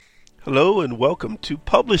Hello and welcome to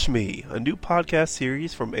Publish Me, a new podcast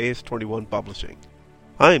series from AS21 Publishing.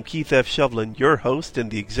 I am Keith F. Shovlin, your host and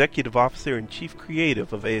the Executive Officer and Chief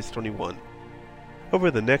Creative of AS21. Over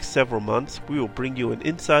the next several months, we will bring you an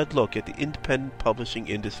inside look at the independent publishing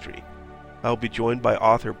industry. I will be joined by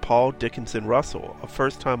author Paul Dickinson Russell, a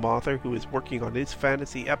first-time author who is working on his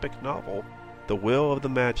fantasy epic novel, The Will of the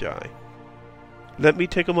Magi. Let me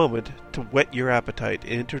take a moment to whet your appetite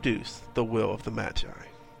and introduce The Will of the Magi.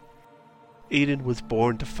 Aidan was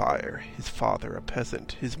born to fire, his father a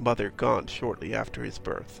peasant, his mother gone shortly after his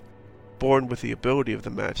birth. Born with the ability of the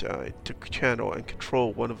Magi to channel and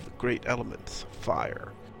control one of the great elements,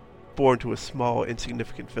 fire. Born to a small,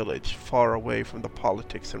 insignificant village, far away from the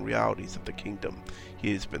politics and realities of the kingdom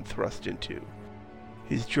he has been thrust into.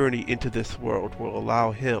 His journey into this world will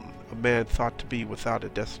allow him, a man thought to be without a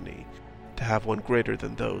destiny, to have one greater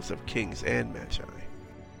than those of kings and Magi.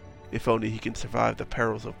 If only he can survive the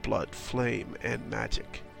perils of blood, flame, and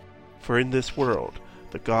magic. For in this world,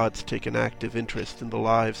 the gods take an active interest in the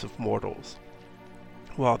lives of mortals.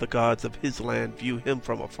 While the gods of his land view him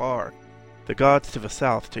from afar, the gods to the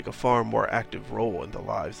south take a far more active role in the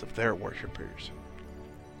lives of their worshippers.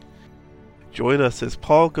 Join us as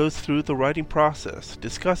Paul goes through the writing process,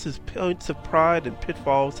 discusses points of pride and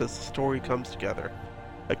pitfalls as the story comes together.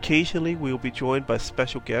 Occasionally, we will be joined by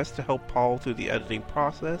special guests to help Paul through the editing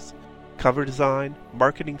process, cover design,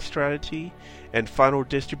 marketing strategy, and final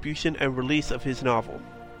distribution and release of his novel.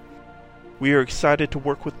 We are excited to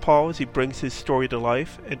work with Paul as he brings his story to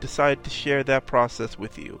life and decided to share that process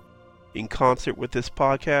with you. In concert with this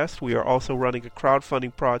podcast, we are also running a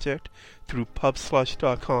crowdfunding project through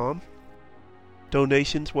pubslush.com.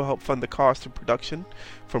 Donations will help fund the cost of production,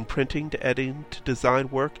 from printing to editing to design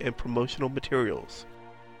work and promotional materials.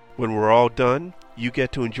 When we're all done, you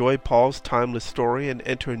get to enjoy Paul's timeless story and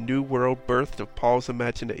enter a new world birthed of Paul's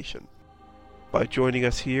imagination. By joining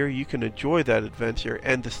us here, you can enjoy that adventure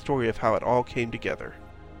and the story of how it all came together.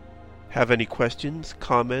 Have any questions,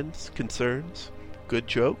 comments, concerns, good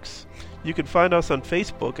jokes? You can find us on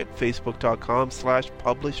Facebook at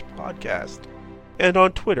facebook.com/publishpodcast and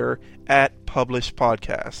on Twitter at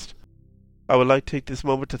publishpodcast. I would like to take this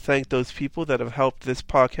moment to thank those people that have helped this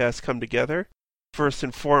podcast come together. First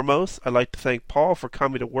and foremost, I'd like to thank Paul for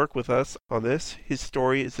coming to work with us on this. His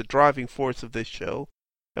story is the driving force of this show,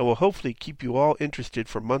 and will hopefully keep you all interested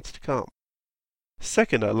for months to come.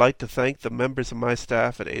 Second, I'd like to thank the members of my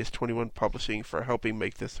staff at AS21 Publishing for helping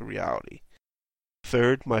make this a reality.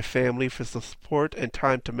 Third, my family for the support and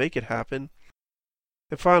time to make it happen.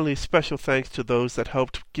 And finally, special thanks to those that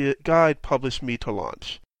helped guide Publish Me to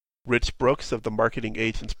launch. Rich Brooks of the Marketing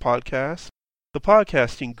Agents Podcast, the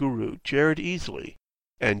podcasting guru Jared Easley,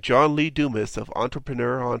 and John Lee Dumas of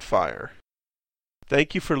Entrepreneur on Fire.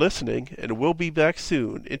 Thank you for listening, and we'll be back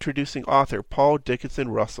soon introducing author Paul Dickinson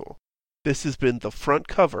Russell. This has been the front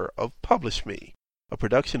cover of Publish Me, a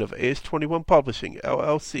production of AS21 Publishing,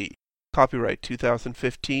 LLC. Copyright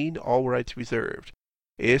 2015, all rights reserved.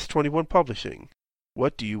 AS21 Publishing.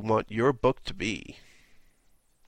 What do you want your book to be?